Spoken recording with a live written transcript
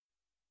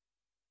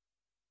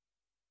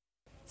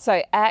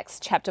So, Acts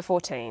chapter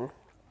 14.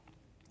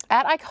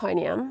 At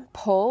Iconium,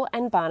 Paul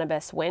and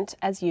Barnabas went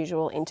as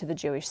usual into the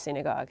Jewish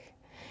synagogue.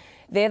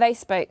 There they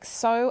spoke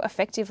so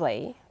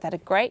effectively that a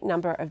great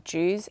number of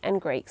Jews and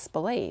Greeks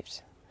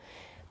believed.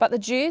 But the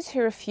Jews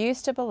who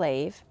refused to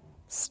believe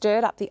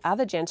stirred up the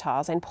other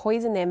Gentiles and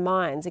poisoned their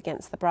minds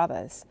against the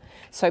brothers.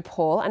 So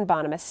Paul and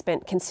Barnabas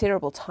spent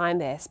considerable time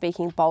there,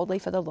 speaking boldly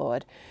for the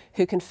Lord,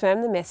 who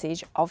confirmed the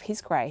message of his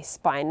grace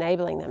by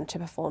enabling them to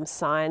perform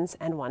signs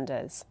and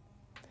wonders.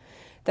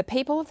 The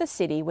people of the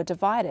city were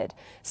divided.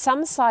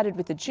 Some sided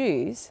with the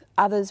Jews,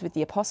 others with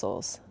the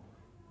apostles.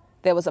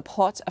 There was a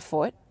plot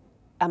afoot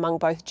among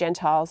both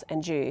Gentiles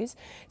and Jews,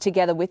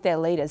 together with their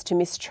leaders, to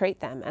mistreat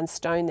them and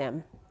stone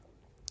them.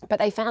 But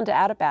they found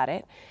out about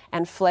it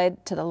and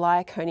fled to the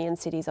Lycaonian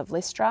cities of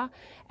Lystra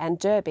and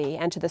Derbe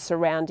and to the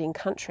surrounding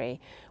country,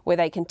 where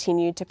they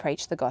continued to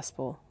preach the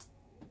gospel.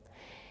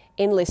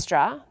 In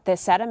Lystra, there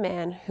sat a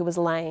man who was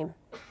lame.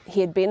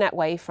 He had been that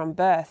way from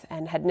birth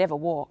and had never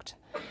walked.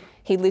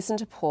 He listened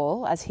to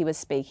Paul as he was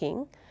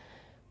speaking.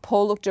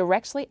 Paul looked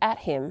directly at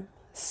him,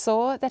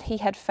 saw that he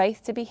had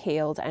faith to be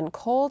healed, and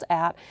called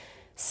out,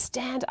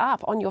 "Stand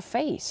up on your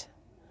feet."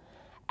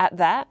 At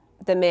that,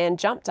 the man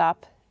jumped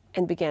up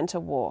and began to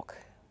walk.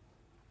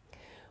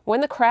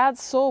 When the crowd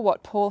saw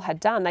what Paul had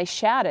done, they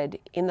shouted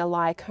in the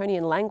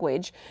Lycaonian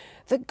language,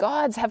 "The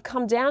gods have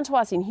come down to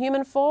us in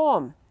human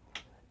form."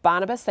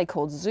 Barnabas they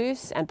called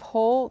Zeus, and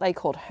Paul they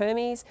called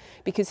Hermes,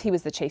 because he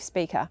was the chief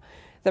speaker.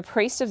 The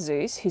priest of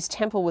Zeus, whose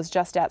temple was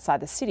just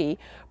outside the city,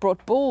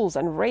 brought bulls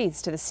and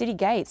wreaths to the city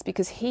gates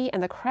because he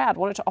and the crowd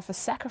wanted to offer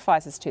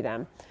sacrifices to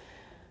them.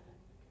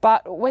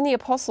 But when the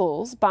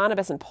apostles,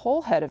 Barnabas and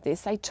Paul, heard of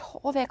this, they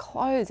tore their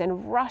clothes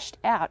and rushed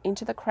out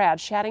into the crowd,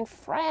 shouting,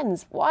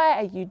 "Friends, why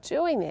are you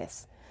doing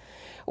this?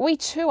 We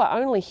too are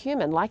only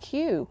human, like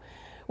you.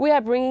 We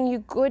are bringing you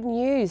good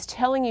news,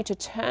 telling you to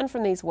turn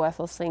from these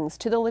worthless things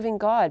to the living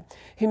God,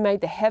 who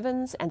made the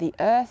heavens and the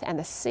earth and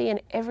the sea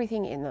and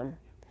everything in them.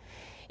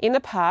 In the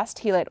past,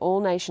 he let all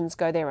nations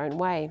go their own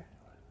way.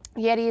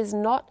 Yet he has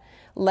not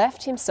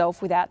left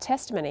himself without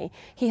testimony.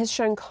 He has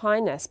shown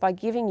kindness by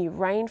giving you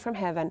rain from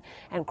heaven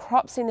and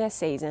crops in their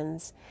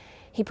seasons.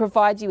 He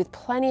provides you with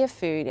plenty of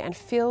food and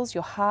fills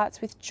your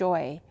hearts with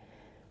joy."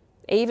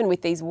 Even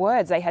with these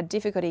words, they had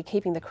difficulty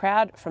keeping the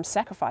crowd from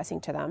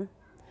sacrificing to them.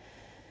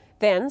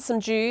 Then some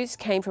Jews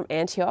came from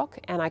Antioch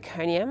and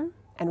Iconium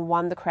and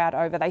won the crowd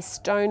over. They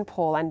stoned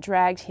Paul and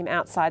dragged him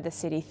outside the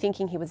city,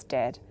 thinking he was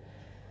dead.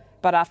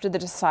 But after the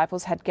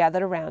disciples had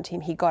gathered around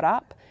him, he got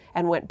up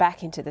and went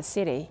back into the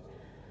city.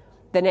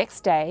 The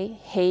next day,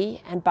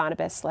 he and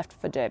Barnabas left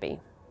for Derbe.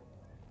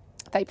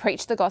 They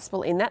preached the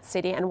gospel in that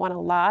city and won a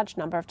large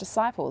number of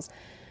disciples.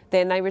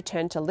 Then they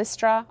returned to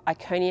Lystra,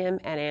 Iconium,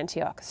 and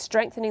Antioch,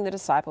 strengthening the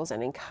disciples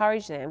and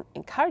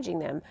encouraging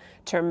them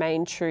to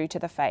remain true to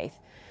the faith.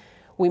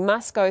 "We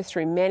must go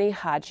through many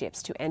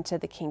hardships to enter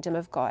the kingdom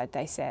of God,"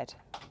 they said.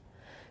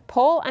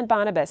 Paul and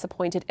Barnabas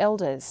appointed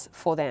elders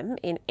for them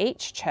in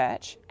each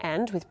church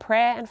and, with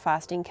prayer and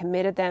fasting,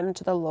 committed them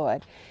to the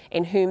Lord,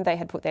 in whom they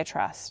had put their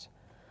trust.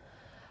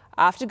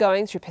 After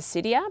going through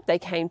Pisidia, they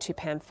came to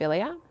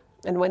Pamphylia,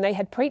 and when they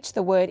had preached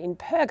the word in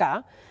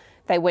Perga,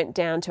 they went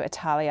down to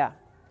Italia.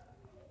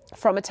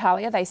 From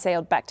Italia, they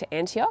sailed back to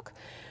Antioch,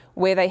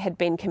 where they had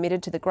been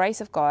committed to the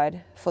grace of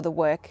God for the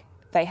work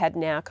they had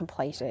now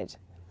completed.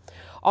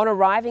 On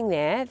arriving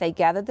there, they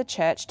gathered the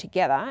church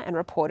together and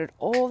reported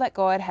all that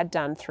God had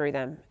done through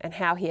them and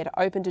how he had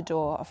opened a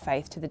door of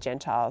faith to the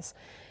Gentiles.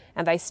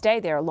 And they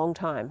stayed there a long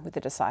time with the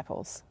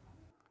disciples.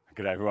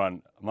 G'day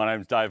everyone, my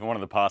name's Dave. I'm one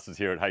of the pastors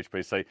here at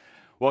HBC.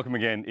 Welcome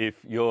again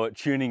if you're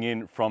tuning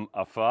in from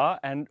afar,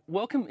 and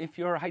welcome if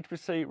you're a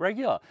HBC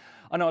regular.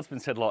 I know it's been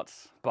said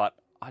lots, but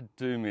I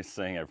do miss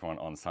seeing everyone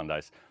on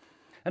Sundays.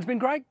 And it's been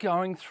great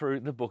going through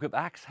the book of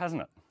Acts,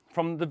 hasn't it?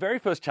 From the very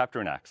first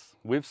chapter in Acts,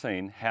 we've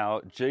seen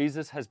how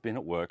Jesus has been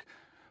at work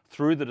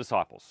through the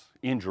disciples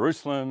in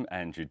Jerusalem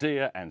and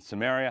Judea and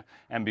Samaria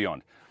and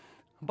beyond.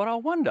 But I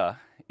wonder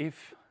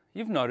if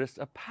you've noticed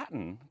a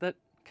pattern that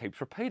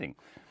keeps repeating.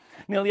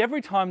 Nearly every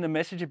time the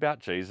message about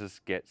Jesus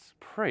gets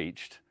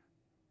preached,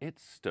 it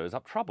stirs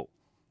up trouble.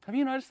 Have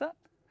you noticed that?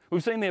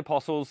 We've seen the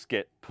apostles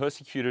get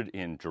persecuted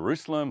in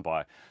Jerusalem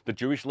by the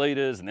Jewish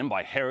leaders and then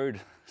by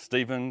Herod.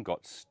 Stephen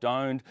got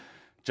stoned.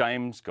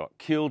 James got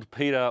killed,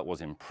 Peter was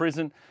in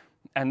prison,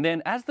 and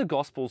then as the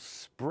gospel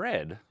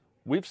spread,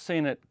 we've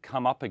seen it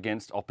come up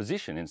against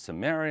opposition in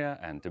Samaria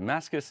and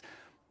Damascus.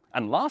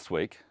 And last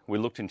week, we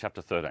looked in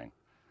chapter 13,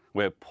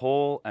 where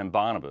Paul and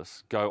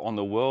Barnabas go on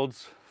the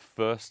world's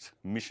first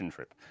mission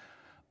trip,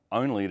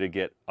 only to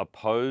get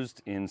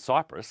opposed in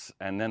Cyprus,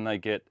 and then they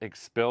get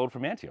expelled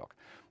from Antioch.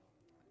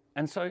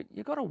 And so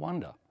you've got to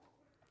wonder,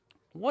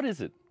 what is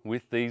it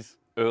with these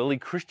early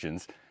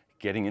Christians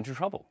getting into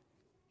trouble?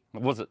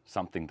 Was it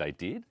something they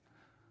did?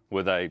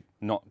 Were they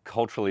not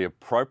culturally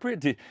appropriate?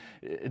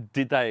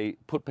 Did they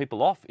put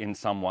people off in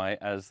some way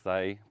as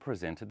they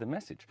presented the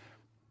message?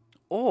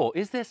 Or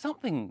is there just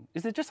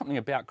something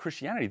about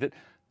Christianity that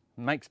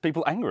makes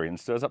people angry and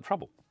stirs up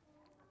trouble?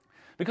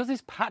 Because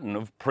this pattern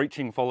of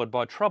preaching followed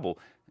by trouble,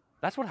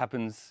 That's what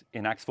happens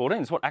in Acts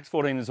 14. It's what Acts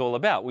 14 is all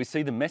about. We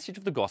see the message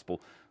of the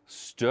gospel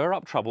stir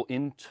up trouble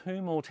in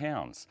 2 more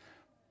towns.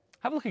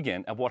 Have a look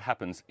again at what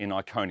happens in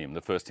Iconium,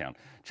 the first town.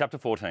 Chapter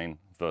 14,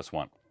 verse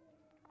 1.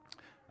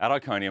 At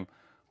Iconium,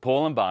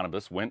 Paul and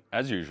Barnabas went,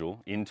 as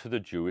usual, into the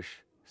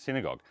Jewish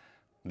synagogue.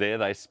 There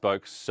they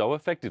spoke so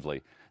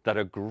effectively that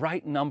a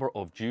great number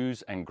of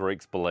Jews and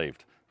Greeks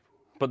believed.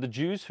 But the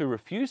Jews who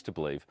refused to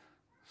believe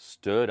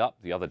stirred up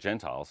the other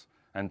Gentiles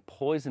and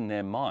poisoned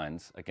their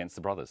minds against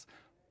the brothers.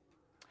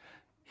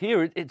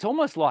 Here, it's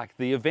almost like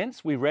the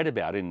events we read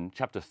about in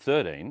chapter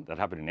 13 that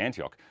happened in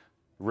Antioch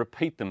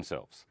repeat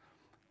themselves.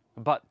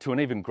 But to an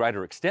even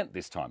greater extent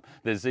this time.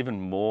 There's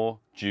even more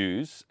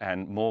Jews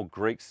and more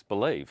Greeks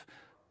believe.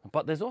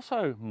 But there's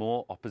also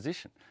more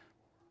opposition.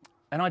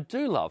 And I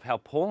do love how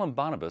Paul and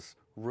Barnabas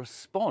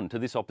respond to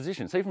this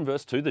opposition. See from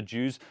verse 2, the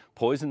Jews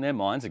poison their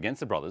minds against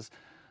the brothers.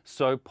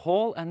 So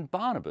Paul and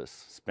Barnabas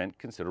spent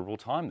considerable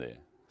time there,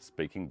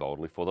 speaking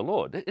boldly for the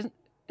Lord. Isn't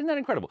that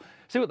incredible?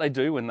 See what they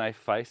do when they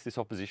face this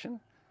opposition?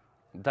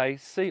 They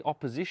see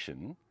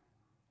opposition,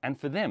 and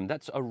for them,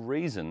 that's a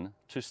reason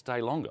to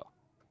stay longer.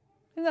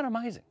 Isn't that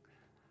amazing?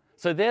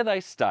 So there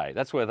they stay.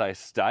 That's where they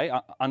stay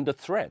under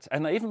threat,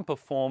 and they even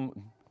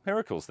perform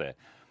miracles there.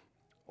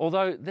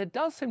 Although there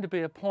does seem to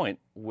be a point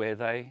where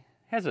they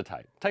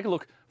hesitate. Take a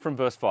look from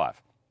verse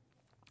 5.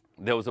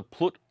 There was a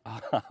plot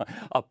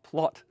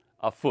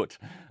afoot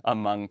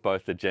among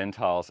both the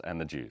Gentiles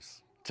and the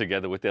Jews,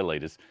 together with their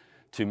leaders,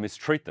 to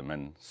mistreat them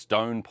and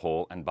stone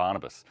Paul and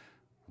Barnabas.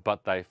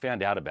 But they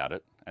found out about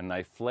it, and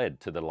they fled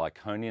to the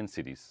Lycaonian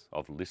cities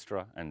of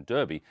Lystra and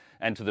Derbe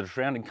and to the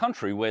surrounding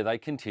country, where they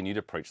continue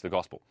to preach the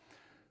gospel.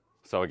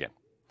 So again,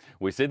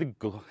 we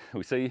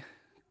see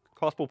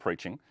gospel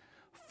preaching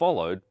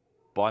followed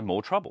by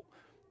more trouble.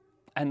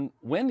 And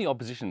when the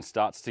opposition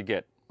starts to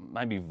get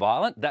maybe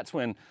violent, that's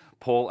when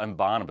Paul and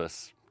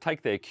Barnabas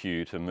take their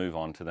cue to move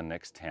on to the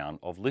next town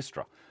of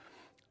Lystra,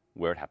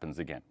 where it happens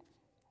again.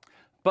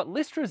 But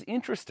Lystra is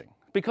interesting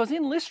because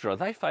in Lystra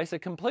they face a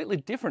completely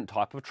different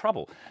type of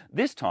trouble.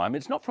 This time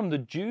it's not from the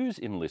Jews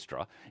in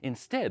Lystra.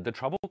 Instead, the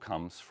trouble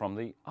comes from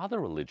the other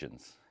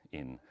religions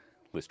in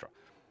Lystra.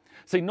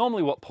 See,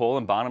 normally what Paul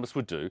and Barnabas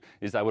would do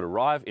is they would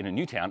arrive in a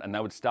new town and they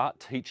would start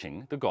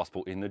teaching the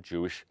gospel in the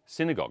Jewish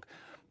synagogue.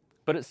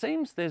 But it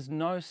seems there's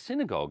no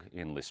synagogue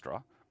in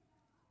Lystra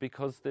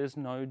because there's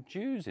no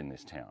Jews in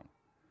this town.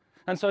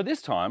 And so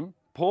this time,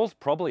 Paul's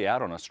probably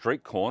out on a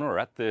street corner or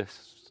at the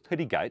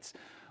city gates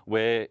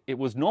where it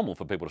was normal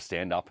for people to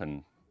stand up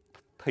and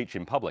teach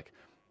in public.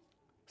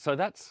 So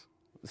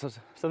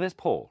there's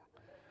Paul.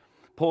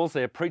 Paul's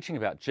there preaching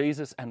about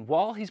Jesus, and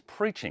while he's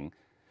preaching,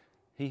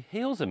 he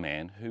heals a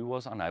man who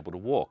was unable to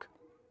walk.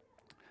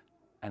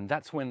 And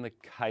that's when the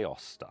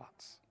chaos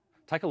starts.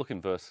 Take a look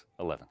in verse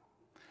 11.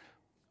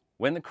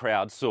 When the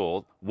crowd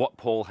saw what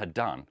Paul had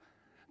done,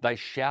 they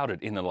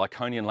shouted in the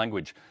Lycaonian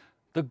language,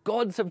 "The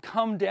gods have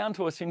come down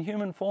to us in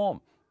human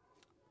form."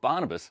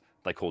 Barnabas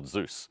they called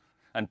Zeus,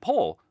 and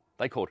Paul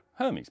they called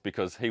Hermes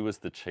because he was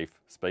the chief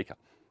speaker.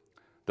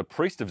 The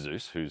priest of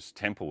Zeus, whose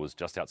temple was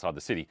just outside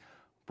the city,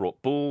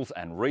 brought bulls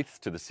and wreaths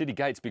to the city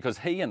gates because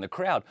he and the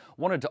crowd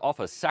wanted to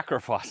offer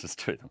sacrifices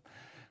to them.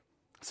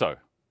 So,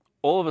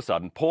 all of a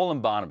sudden, Paul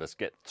and Barnabas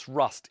get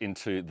thrust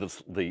into the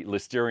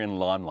Lysterian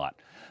limelight.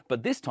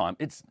 But this time,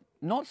 it's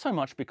not so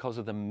much because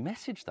of the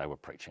message they were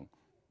preaching.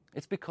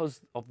 It's because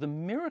of the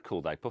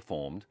miracle they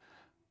performed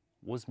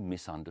was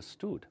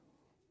misunderstood.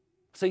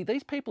 See,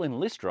 these people in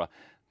Lystra,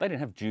 they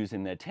didn't have Jews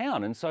in their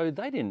town, and so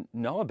they didn't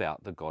know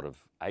about the God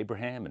of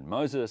Abraham and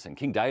Moses and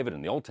King David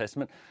and the Old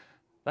Testament.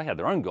 They had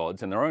their own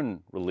gods and their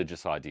own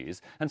religious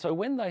ideas. And so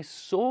when they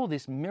saw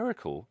this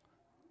miracle,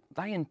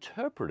 they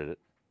interpreted it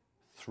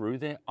through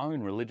their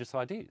own religious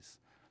ideas.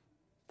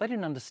 They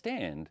didn't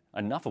understand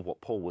enough of what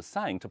Paul was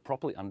saying to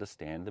properly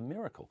understand the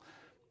miracle.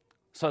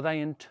 So they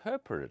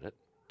interpreted it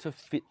to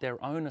fit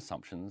their own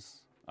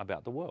assumptions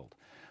about the world.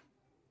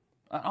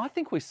 I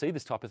think we see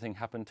this type of thing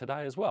happen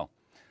today as well.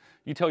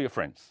 You tell your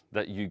friends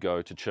that you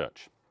go to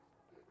church,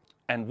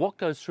 and what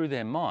goes through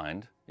their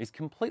mind is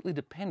completely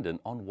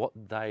dependent on what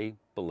they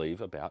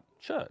believe about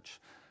church.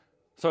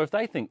 So if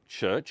they think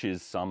church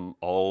is some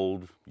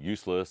old,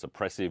 useless,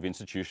 oppressive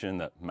institution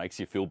that makes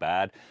you feel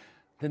bad,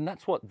 then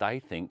that's what they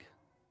think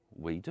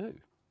we do.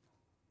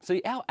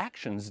 See, our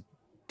actions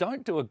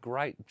don't do a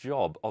great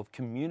job of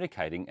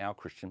communicating our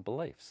Christian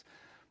beliefs.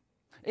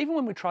 Even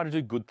when we try to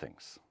do good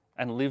things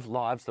and live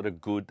lives that are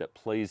good, that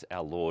please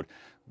our Lord,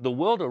 the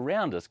world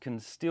around us can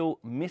still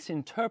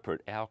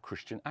misinterpret our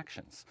Christian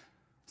actions.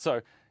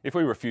 So if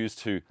we refuse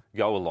to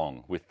go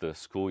along with the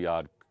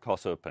schoolyard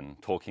gossip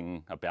and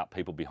talking about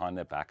people behind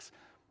their backs,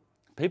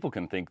 people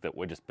can think that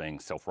we're just being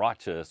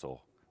self-righteous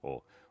or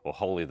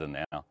holier than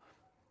thou.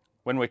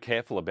 When we're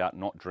careful about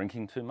not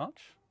drinking too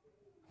much,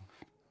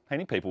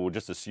 many people will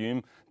just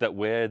assume that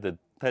we're the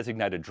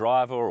designated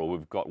driver or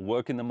we've got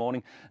work in the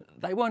morning.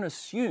 They won't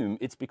assume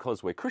it's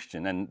because we're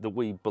Christian and that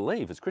we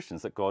believe as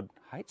Christians that God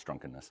hates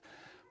drunkenness.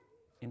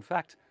 In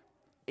fact,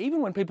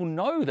 even when people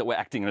know that we're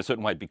acting in a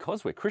certain way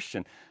because we're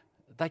Christian,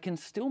 they can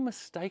still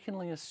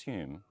mistakenly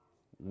assume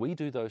we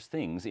do those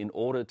things in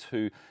order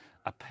to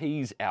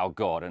appease our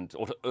God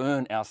or to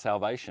earn our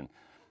salvation,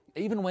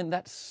 even when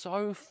that's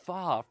so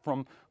far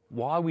from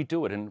why we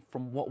do it and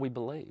from what we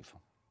believe.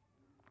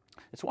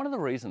 It's one of the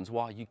reasons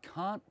why you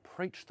can't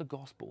preach the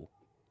gospel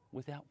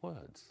without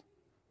words.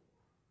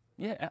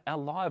 Yeah, our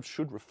lives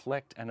should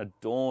reflect and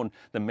adorn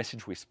the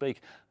message we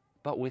speak,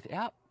 but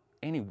without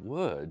any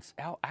words,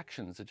 our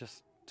actions are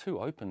just too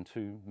open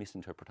to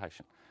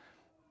misinterpretation.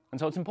 And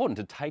so it's important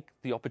to take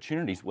the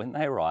opportunities when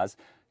they arise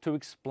to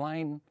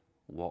explain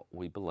what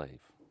we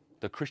believe,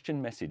 the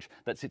Christian message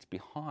that sits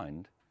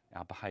behind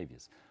our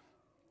behaviours.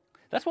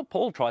 That's what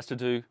Paul tries to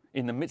do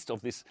in the midst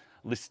of this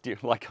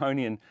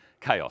Lycaonian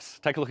chaos.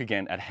 Take a look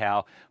again at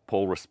how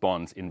Paul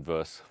responds in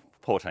verse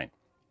 14.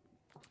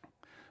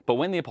 But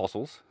when the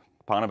apostles,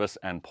 Barnabas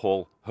and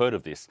Paul, heard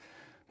of this,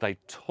 they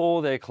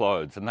tore their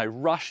clothes and they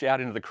rushed out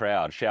into the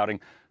crowd,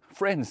 shouting,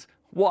 "Friends,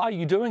 why are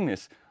you doing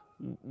this?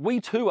 We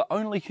too are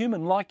only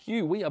human like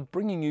you. We are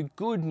bringing you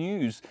good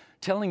news,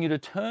 telling you to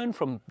turn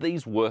from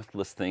these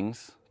worthless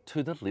things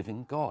to the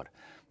living God."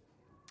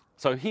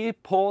 So here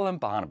Paul and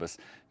Barnabas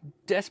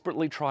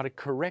desperately try to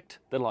correct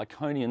the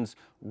Lycaonians'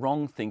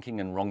 wrong thinking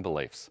and wrong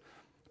beliefs.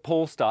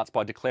 Paul starts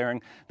by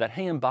declaring that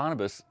he and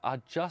Barnabas are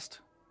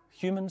just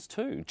humans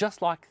too,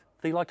 just like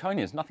the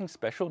Lycaonians. Nothing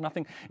special,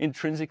 nothing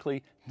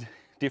intrinsically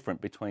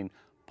different between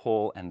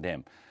Paul and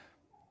them.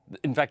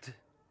 In fact,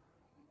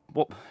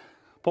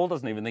 Paul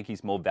doesn't even think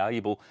he's more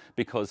valuable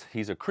because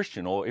he's a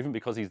Christian or even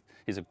because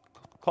he's a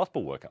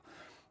gospel worker.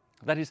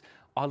 That is,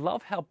 I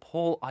love how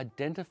Paul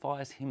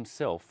identifies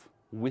himself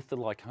with the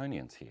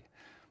Lycaonians here.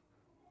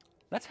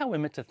 That's how we're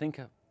meant to think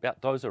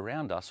about those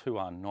around us who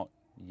are not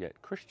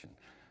yet Christian.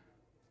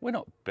 We're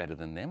not better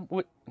than them.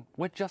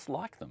 We're just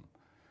like them.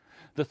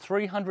 The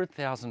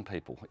 300,000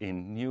 people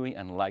in Newey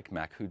and Lake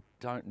Mac who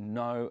don't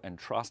know and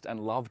trust and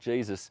love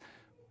Jesus,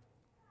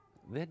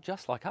 they're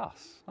just like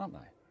us, aren't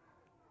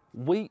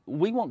they?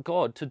 We want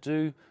God to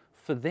do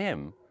for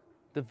them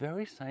the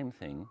very same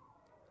thing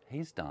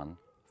He's done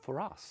for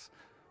us.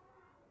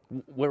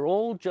 We're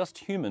all just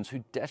humans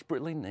who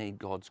desperately need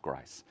God's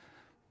grace.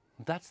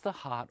 That's the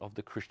heart of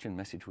the Christian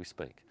message we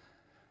speak.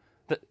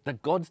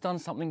 That God's done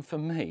something for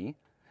me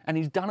and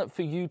He's done it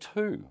for you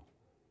too.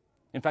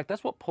 In fact,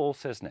 that's what Paul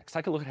says next.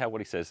 Take a look at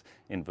what he says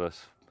in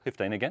verse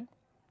 15 again.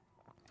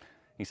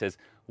 He says,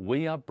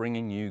 "We are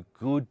bringing you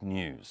good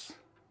news,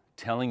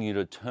 telling you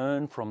to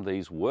turn from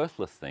these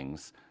worthless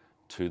things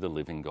to the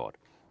living God."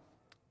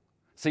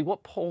 See,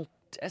 what Paul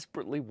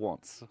desperately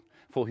wants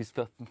for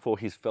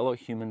his fellow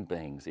human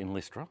beings in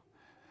Lystra,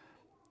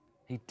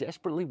 he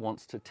desperately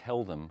wants to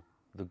tell them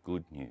the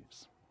good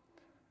news.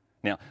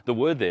 Now, the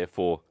word there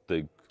for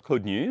the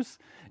good news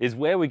is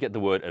where we get the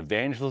word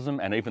evangelism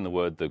and even the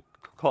word the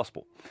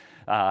gospel.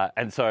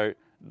 And so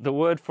the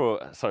word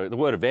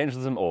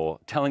evangelism or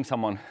telling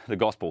someone the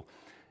gospel,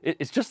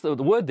 it's just the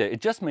word there, it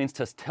just means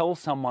to tell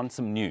someone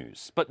some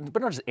news, but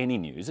not just any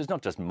news. It's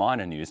not just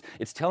minor news.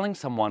 It's telling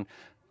someone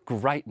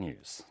great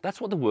news.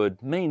 That's what the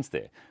word means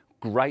there.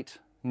 Great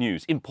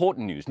news,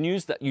 important news,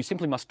 news that you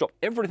simply must stop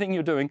everything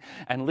you're doing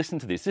and listen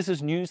to this. This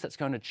is news that's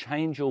going to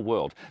change your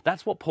world.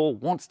 That's what Paul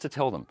wants to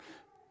tell them.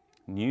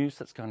 News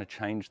that's going to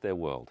change their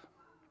world.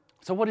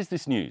 So what is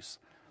this news?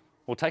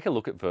 Well, take a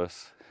look at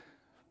verse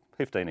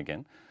 15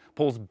 again.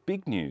 Paul's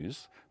big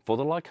news for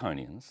the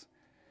Lycaonians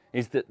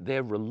is that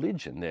their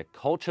religion, their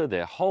culture,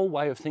 their whole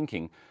way of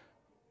thinking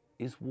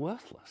is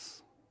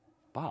worthless.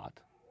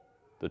 But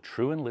the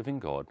true and living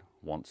God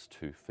wants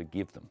to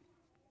forgive them.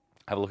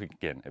 Have a look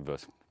again at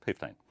verse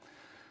 15.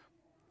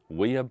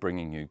 "We are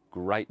bringing you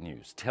great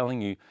news,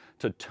 telling you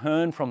to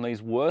turn from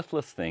these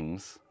worthless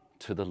things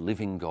to the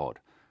living God,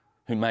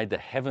 who made the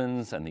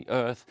heavens and the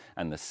earth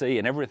and the sea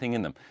and everything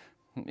in them.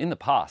 In the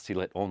past, He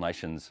let all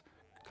nations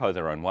go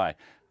their own way,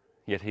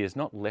 yet He has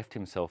not left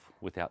Himself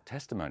without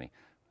testimony.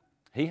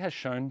 He has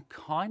shown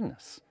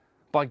kindness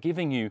by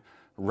giving you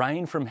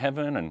rain from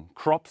heaven and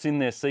crops in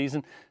their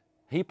season.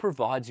 He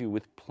provides you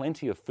with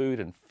plenty of food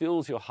and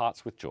fills your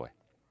hearts with joy."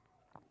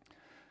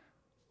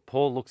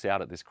 Paul looks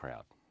out at this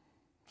crowd,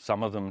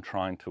 some of them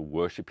trying to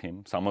worship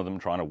him, some of them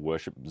trying to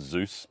worship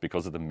Zeus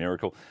because of the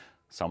miracle,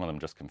 some of them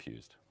just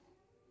confused.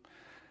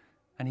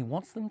 And he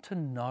wants them to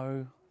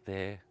know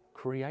their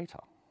Creator.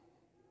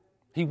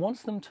 He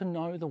wants them to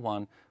know the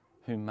one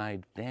who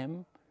made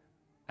them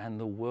and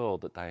the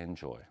world that they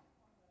enjoy.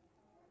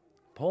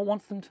 Paul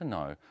wants them to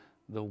know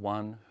the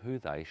one who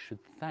they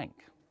should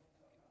thank,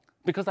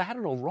 because they had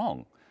it all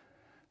wrong.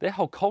 Their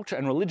whole culture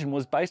and religion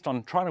was based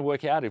on trying to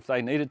work out if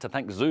they needed to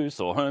thank Zeus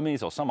or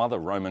Hermes or some other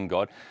Roman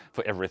god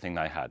for everything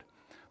they had.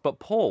 But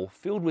Paul,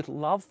 filled with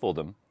love for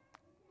them,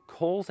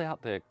 calls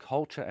out their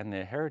culture and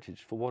their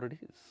heritage for what it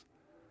is: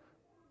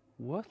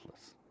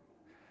 worthless.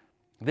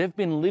 They've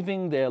been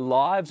living their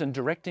lives and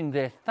directing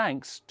their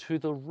thanks to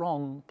the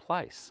wrong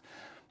place.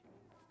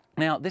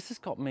 Now, this has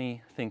got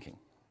me thinking.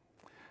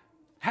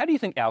 How do you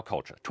think our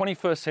culture,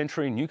 21st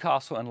century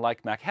Newcastle and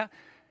Lake Mac,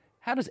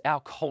 how does our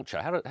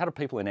culture, how do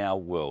people in our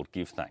world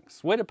give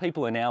thanks? Where do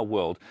people in our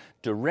world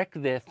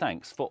direct their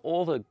thanks for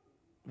all the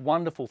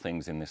wonderful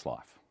things in this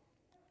life?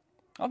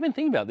 I've been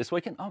thinking about this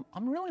week and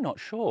I'm really not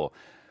sure.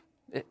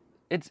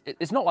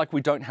 It's not like we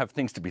don't have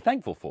things to be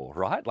thankful for,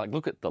 right? Like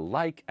look at the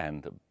lake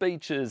and the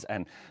beaches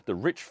and the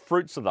rich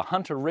fruits of the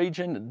Hunter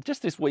region.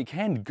 Just this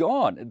weekend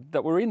gone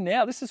that we're in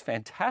now, this is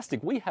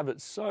fantastic. We have it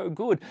so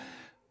good.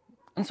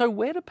 And so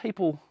where do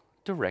people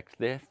direct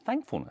their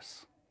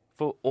thankfulness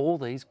for all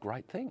these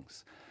great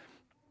things?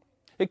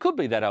 It could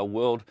be that our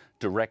world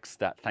directs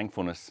that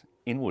thankfulness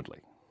inwardly.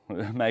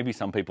 Maybe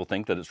some people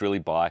think that it's really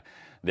by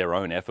their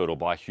own effort or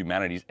by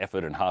humanity's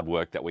effort and hard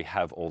work that we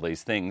have all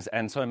these things.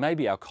 And so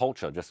maybe our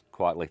culture just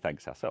quietly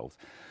thanks ourselves.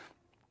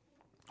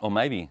 Or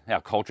maybe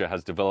our culture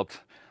has developed,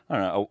 I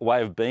don't know, a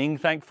way of being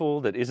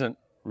thankful that isn't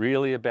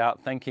really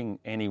about thanking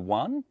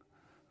anyone.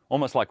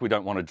 Almost like we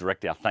don't want to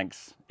direct our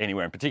thanks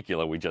anywhere in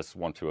particular, we just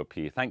want to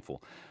appear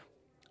thankful.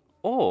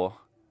 Or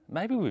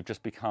maybe we've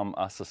just become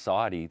a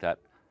society that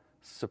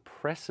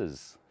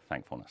suppresses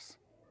thankfulness.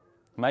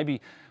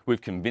 Maybe we've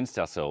convinced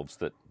ourselves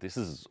that this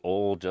is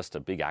all just a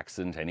big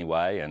accident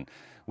anyway, and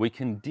we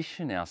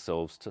condition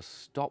ourselves to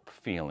stop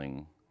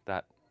feeling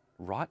that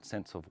right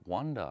sense of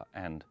wonder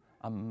and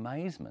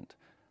amazement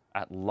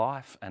at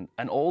life and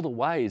all the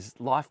ways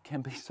life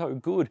can be so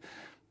good.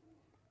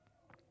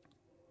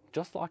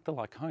 Just like the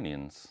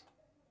Lycaonians,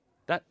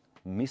 that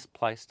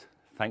misplaced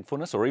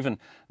thankfulness, or even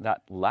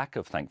that lack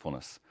of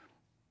thankfulness,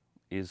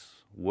 is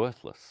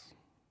worthless.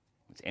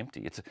 It's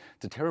empty. It's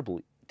a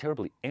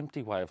terribly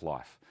empty way of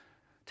life,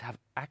 to have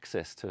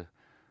access to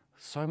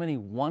so many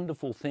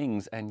wonderful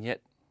things and yet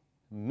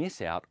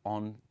miss out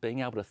on being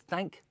able to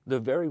thank the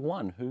very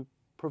one who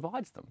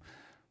provides them,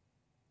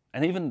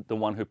 and even the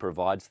one who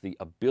provides the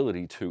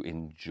ability to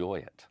enjoy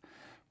it.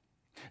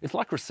 It's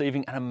like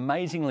receiving an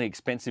amazingly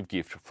expensive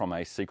gift from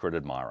a secret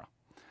admirer.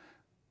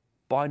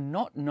 By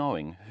not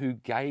knowing who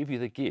gave you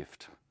the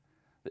gift,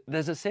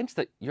 there's a sense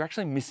that you're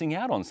actually missing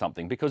out on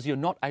something because you're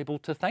not able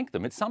to thank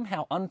them. It's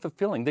somehow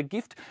unfulfilling. The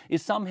gift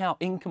is somehow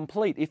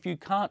incomplete if you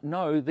can't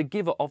know the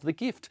giver of the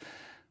gift.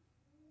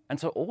 And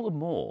so all the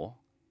more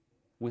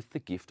with the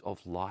gift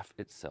of life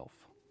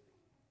itself.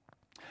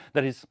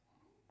 That is,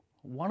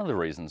 one of the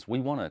reasons we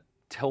want to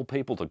tell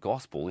people the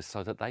gospel is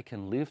so that they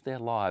can live their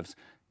lives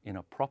in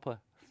a proper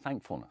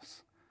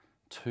thankfulness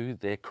to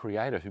their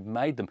Creator who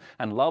made them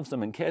and loves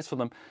them and cares for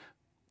them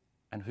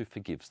and who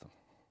forgives them.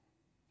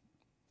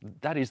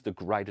 That is the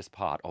greatest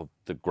part of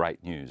the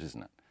great news,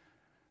 isn't it?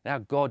 Now,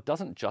 God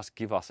doesn't just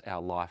give us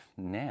our life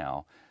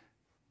now.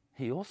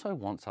 He also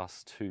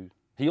wants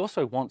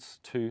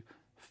to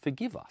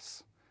forgive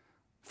us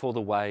for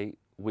the way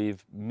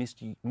we've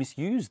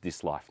misused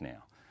this life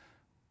now.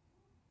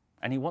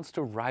 And He wants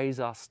to raise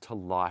us to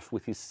life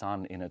with His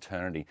Son in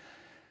eternity.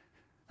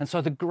 And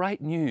so the great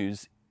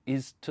news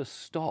is to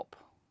stop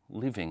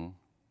living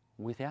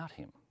without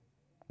Him,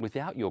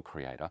 without your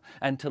Creator,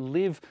 and to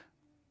live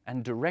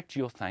and direct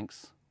your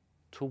thanks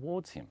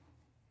towards Him.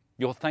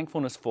 Your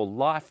thankfulness for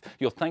life,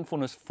 your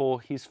thankfulness for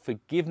His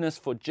forgiveness,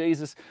 for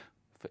Jesus,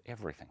 for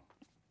everything.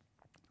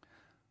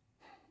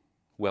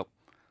 Well,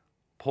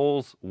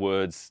 Paul's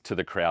words to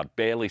the crowd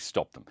barely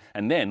stopped them.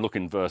 And then, look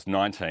in verse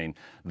 19,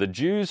 the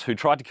Jews who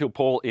tried to kill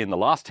Paul in the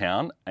last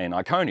town, in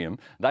Iconium,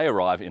 they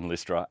arrive in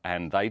Lystra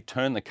and they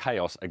turn the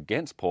chaos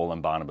against Paul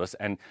and Barnabas.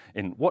 And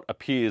in what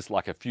appears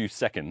like a few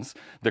seconds,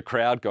 the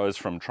crowd goes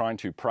from trying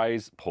to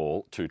praise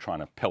Paul to trying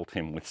to pelt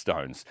him with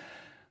stones.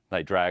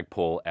 They drag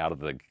Paul out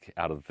of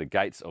the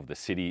gates of the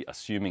city,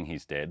 assuming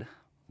he's dead,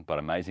 but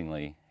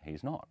amazingly,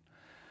 he's not.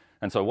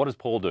 And so what does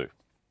Paul do?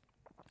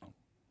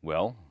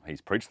 Well,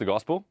 he's preached the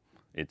gospel.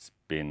 It's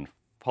been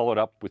followed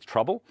up with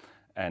trouble,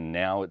 and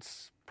now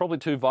it's probably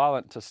too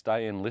violent to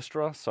stay in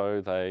Lystra,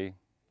 so they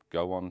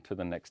go on to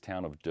the next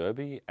town of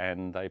Derbe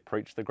and they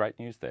preach the great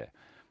news there.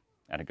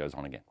 And it goes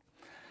on again.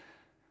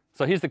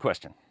 So here's the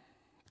question.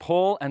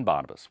 Paul and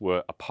Barnabas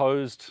were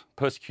opposed,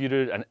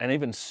 persecuted, and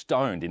even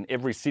stoned in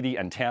every city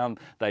and town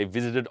they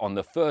visited on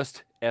the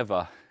first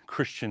ever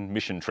Christian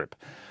mission trip.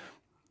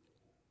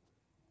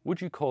 Would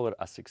you call it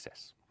a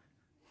success?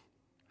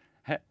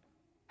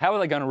 How are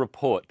they going to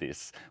report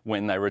this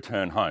when they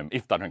return home,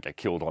 if they don't get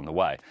killed on the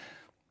way?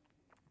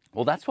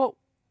 Well, that's what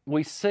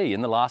we see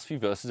in the last few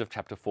verses of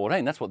chapter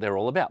 14. That's what they're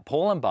all about.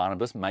 Paul and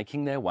Barnabas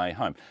making their way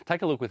home.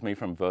 Take a look with me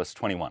from verse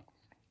 21.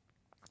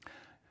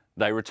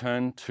 They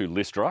returned to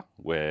Lystra,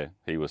 where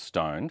he was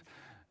stoned,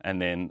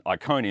 and then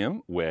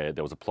Iconium, where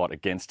there was a plot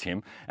against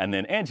him, and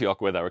then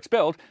Antioch, where they were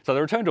expelled. So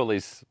they returned to all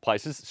these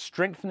places,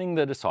 strengthening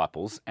the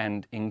disciples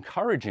and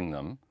encouraging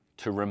them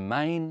to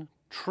remain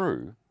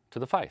true to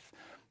the faith.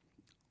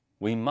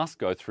 We must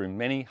go through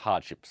many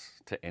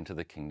hardships to enter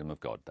the kingdom of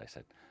God, they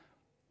said.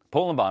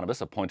 Paul and Barnabas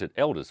appointed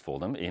elders for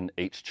them in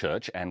each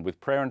church and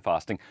with prayer and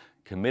fasting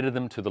committed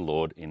them to the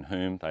Lord in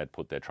whom they had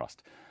put their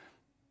trust.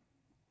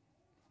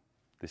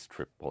 This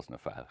trip wasn't a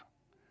failure.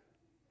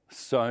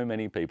 So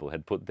many people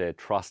had put their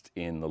trust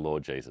in the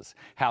Lord Jesus.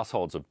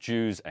 Households of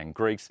Jews and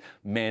Greeks,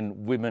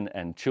 men, women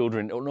and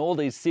children in all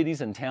these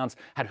cities and towns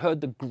had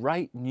heard the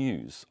great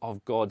news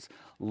of God's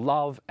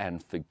love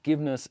and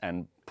forgiveness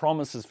and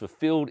promises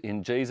fulfilled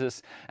in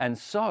Jesus. And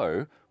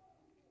so,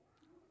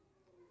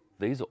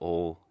 these are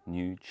all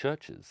new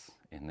churches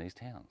in these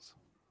towns.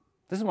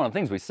 This is one of the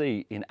things we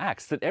see in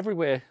Acts, that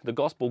everywhere the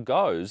gospel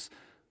goes,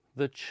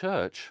 the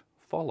church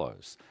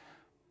follows.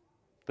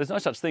 There's no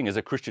such thing as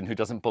a Christian who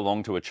doesn't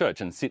belong to a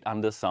church and sit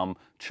under some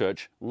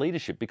church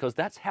leadership, because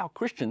that's how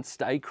Christians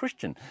stay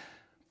Christian,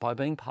 by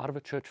being part of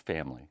a church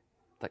family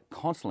that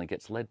constantly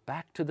gets led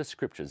back to the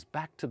scriptures,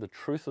 back to the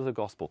truth of the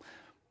gospel.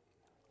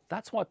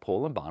 That's why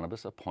Paul and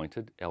Barnabas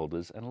appointed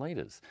elders and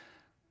leaders.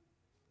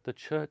 The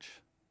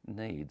church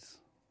needs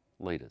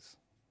leaders,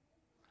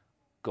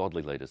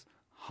 godly leaders,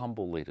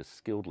 humble leaders,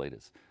 skilled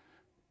leaders.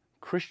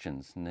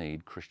 Christians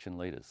need Christian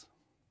leaders.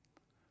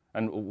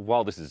 And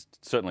while this is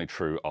certainly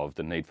true of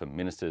the need for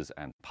ministers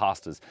and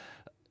pastors,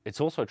 it's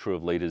also true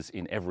of leaders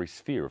in every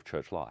sphere of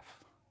church life.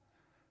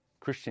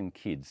 Christian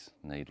kids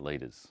need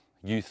leaders.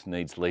 Youth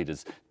needs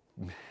leaders.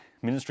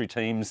 Ministry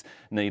teams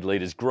need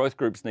leaders. Growth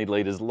groups need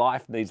leaders.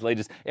 Life needs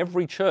leaders.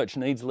 Every church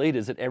needs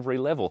leaders at every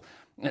level.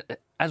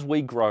 As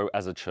we grow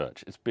as a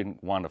church, it's been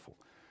wonderful.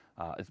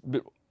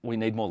 We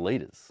need more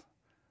leaders.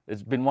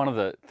 It's been one of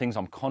the things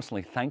I'm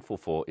constantly thankful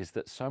for, is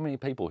that so many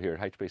people here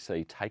at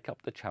HBC take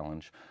up the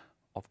challenge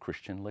of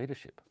Christian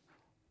leadership.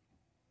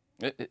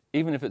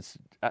 Even if it's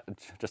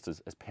just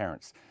as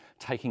parents,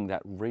 taking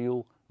that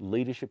real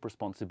leadership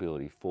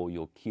responsibility for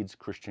your kids'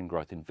 Christian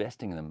growth,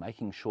 investing in them,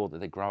 making sure that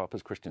they grow up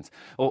as Christians,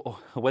 or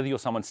whether you're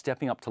someone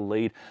stepping up to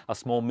lead a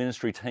small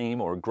ministry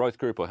team or a growth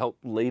group or help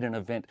lead an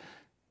event,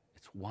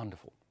 it's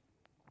wonderful.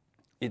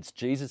 It's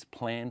Jesus'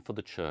 plan for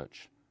the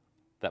church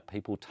that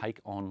people take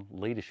on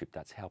leadership.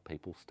 That's how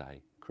people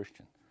stay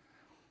Christian.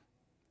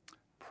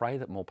 Pray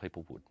that more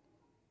people would.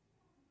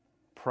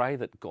 Pray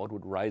that God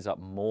would raise up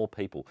more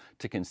people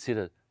to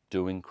consider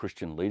doing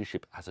Christian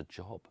leadership as a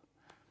job.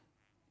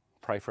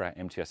 Pray for our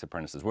MTS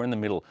apprentices. We're in the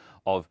middle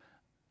of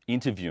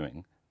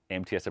interviewing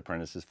MTS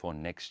apprentices for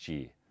next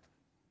year.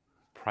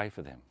 Pray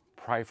for them.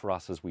 Pray for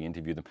us as we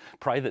interview them.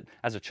 Pray that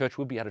as a church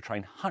we'll be able to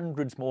train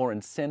hundreds more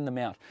and send them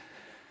out.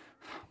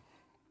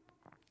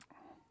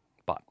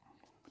 But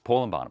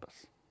Paul and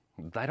Barnabas,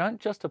 they don't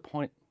just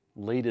appoint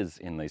leaders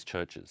in these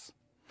churches.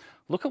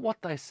 Look at what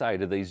they say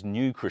to these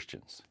new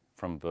Christians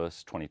from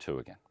verse 22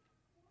 again.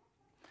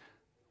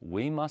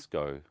 We must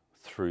go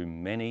through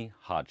many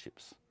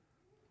hardships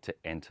to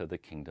enter the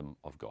kingdom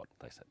of God,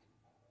 they said.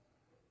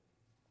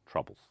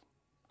 Troubles,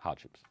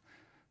 hardships,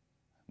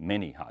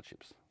 many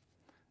hardships.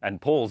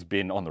 And Paul's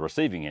been on the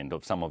receiving end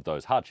of some of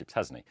those hardships,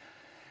 hasn't he?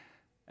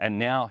 And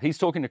now he's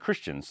talking to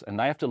Christians, and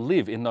they have to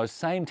live in those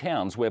same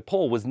towns where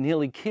Paul was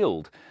nearly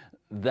killed.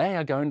 They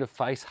are going to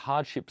face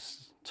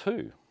hardships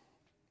too.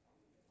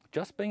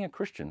 Just being a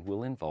Christian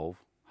will involve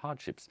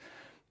hardships.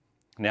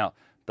 Now,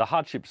 the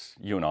hardships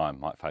you and I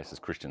might face as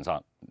Christians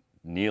aren't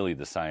nearly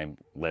the same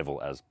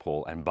level as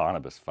Paul and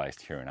Barnabas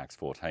faced here in Acts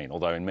 14,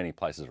 although in many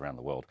places around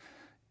the world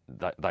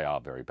they are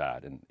very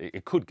bad, and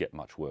it could get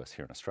much worse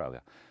here in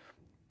Australia.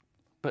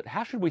 But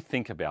how should we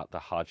think about the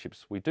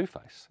hardships we do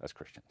face as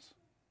Christians?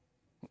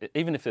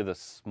 Even if they're the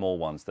small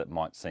ones that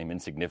might seem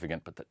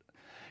insignificant, but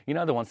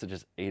the ones that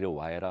just eat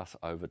away at us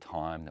over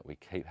time, that we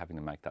keep having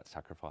to make that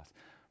sacrifice.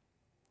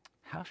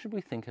 How should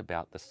we think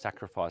about the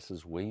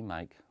sacrifices we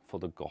make for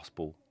the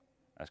gospel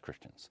as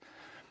Christians?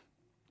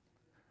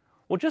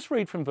 Well, just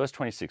read from verse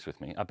 26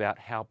 with me about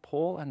how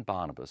Paul and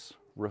Barnabas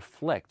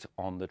reflect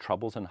on the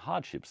troubles and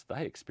hardships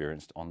they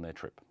experienced on their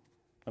trip.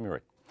 Let me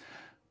read.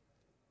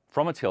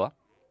 From Attila,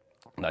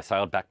 they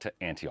sailed back to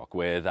Antioch,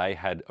 where they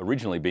had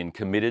originally been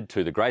committed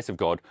to the grace of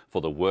God for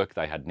the work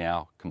they had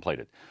now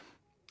completed.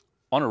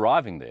 On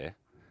arriving there,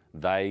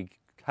 they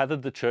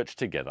gathered the church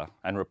together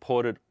and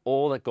reported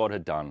all that God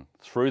had done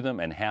through them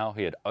and how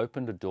he had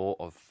opened a door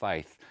of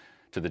faith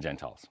to the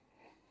Gentiles.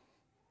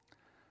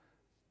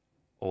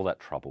 All that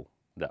trouble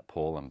that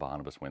Paul and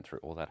Barnabas went through,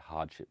 all that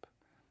hardship,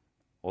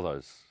 all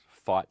those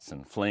fights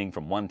and fleeing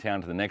from one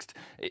town to the next,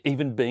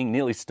 even being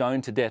nearly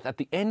stoned to death. At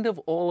the end of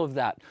all of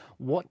that,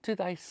 what do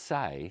they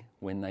say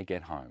when they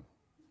get home?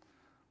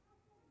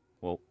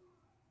 Well,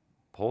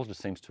 Paul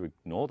just seems to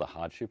ignore the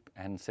hardship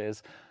and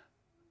says,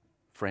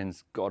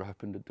 friends, God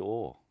opened a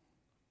door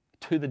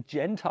to the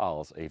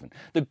Gentiles even.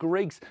 The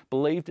Greeks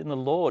believed in the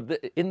Lord.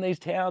 In these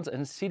towns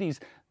and cities,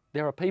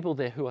 there are people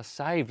there who are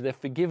saved, they're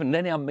forgiven,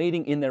 they're now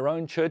meeting in their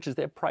own churches,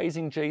 they're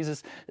praising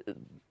Jesus.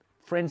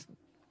 Friends,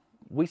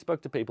 we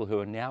spoke to people who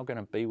are now going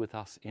to be with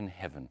us in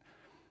heaven.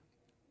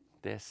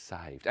 They're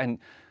saved. And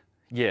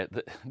yeah,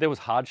 there was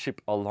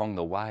hardship along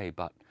the way,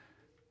 but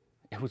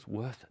it was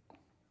worth it.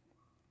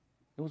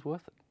 It was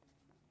worth it.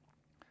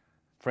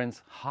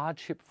 Friends,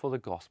 hardship for the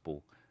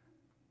gospel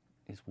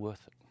is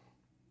worth it.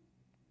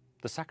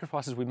 The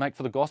sacrifices we make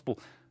for the gospel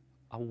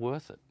are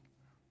worth it.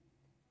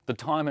 The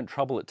time and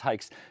trouble it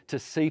takes to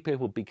see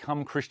people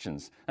become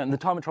Christians, and the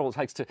time and trouble it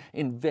takes to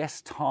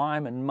invest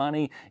time and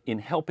money in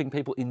helping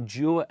people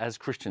endure as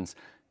Christians,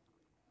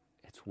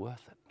 it's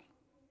worth it.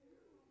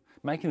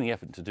 Making the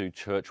effort to do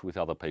church with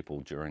other people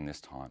during this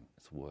time,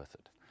 it's worth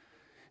it.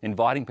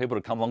 Inviting people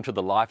to come along to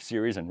the Life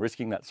series and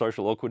risking that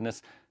social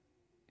awkwardness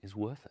is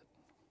worth it.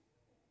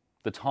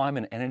 the time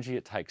and energy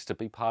it takes to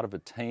be part of a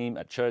team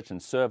at church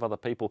and serve other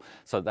people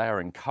so they are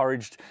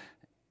encouraged,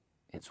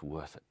 it's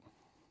worth it.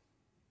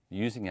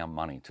 Using our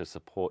money to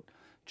support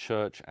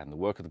church and the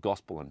work of the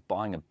gospel and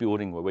buying a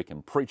building where we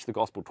can preach the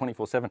gospel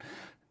 24/7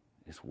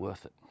 is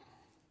worth it.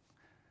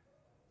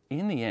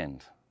 In the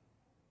end,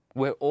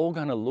 we're all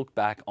going to look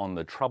back on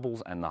the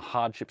troubles and the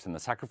hardships and the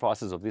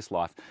sacrifices of this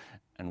life,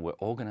 and we're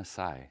all going to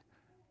say,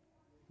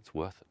 it's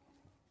worth it.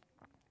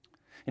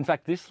 In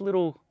fact, this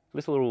little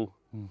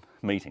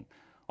meeting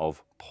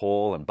of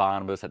Paul and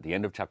Barnabas at the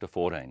end of chapter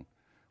 14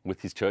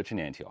 with his church in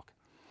Antioch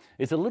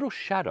is a little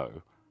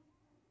shadow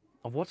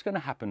of what's going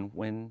to happen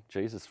when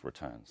Jesus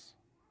returns.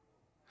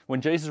 When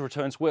Jesus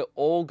returns, we're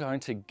all going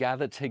to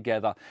gather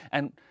together,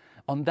 and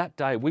on that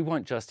day, we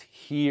won't just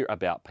hear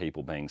about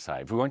people being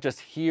saved. We won't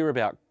just hear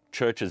about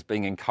churches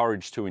being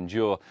encouraged to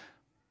endure.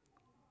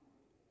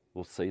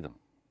 We'll see them.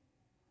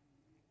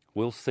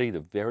 We'll see the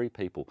very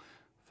people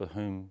for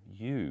whom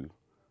you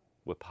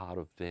were part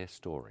of their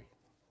story.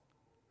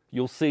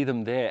 You'll see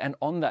them there, and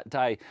on that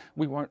day,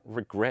 we won't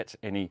regret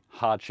any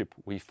hardship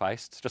we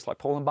faced, just like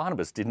Paul and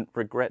Barnabas didn't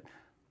regret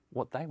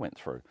what they went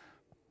through.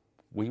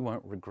 We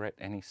won't regret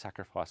any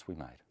sacrifice we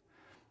made.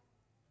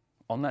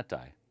 On that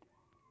day,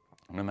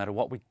 no matter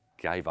what we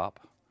gave up,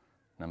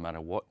 no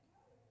matter what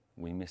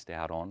we missed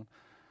out on,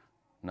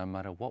 no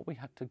matter what we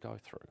had to go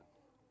through,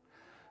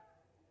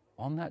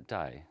 on that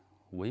day,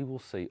 we will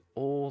see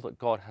all that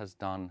God has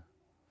done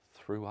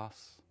through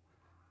us,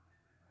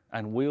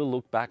 and we'll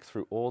look back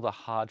through all the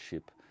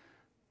hardship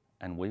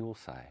and we will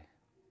say,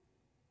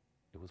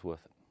 it was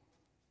worth it.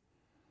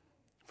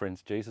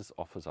 Friends, Jesus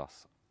offers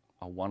us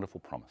a wonderful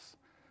promise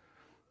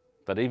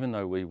that even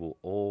though we will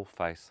all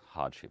face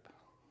hardship,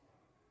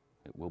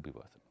 it will be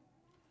worth it.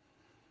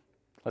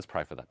 Let's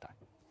pray for that day.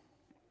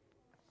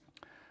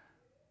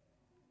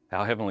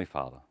 Our Heavenly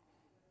Father,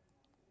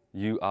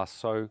 you are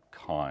so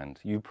kind.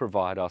 You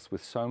provide us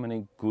with so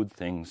many good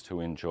things to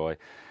enjoy.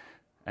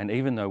 And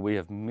even though we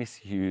have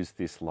misused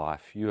this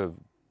life, you have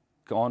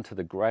gone to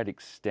the great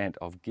extent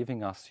of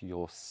giving us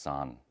your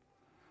Son.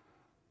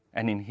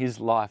 And in his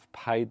life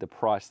paid the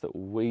price that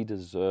we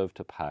deserve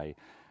to pay.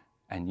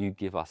 And you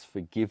give us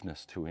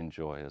forgiveness to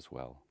enjoy as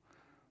well.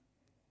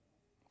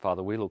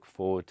 Father, we look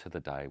forward to the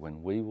day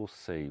when we will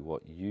see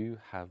what you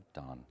have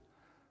done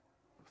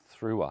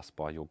through us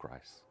by your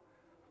grace.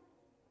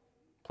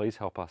 Please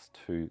help us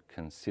to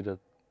consider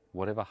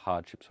whatever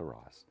hardships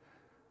arise,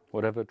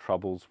 whatever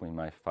troubles we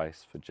may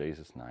face for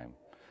Jesus' name,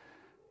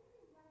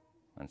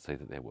 and see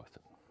that they're worth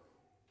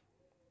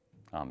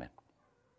it. Amen.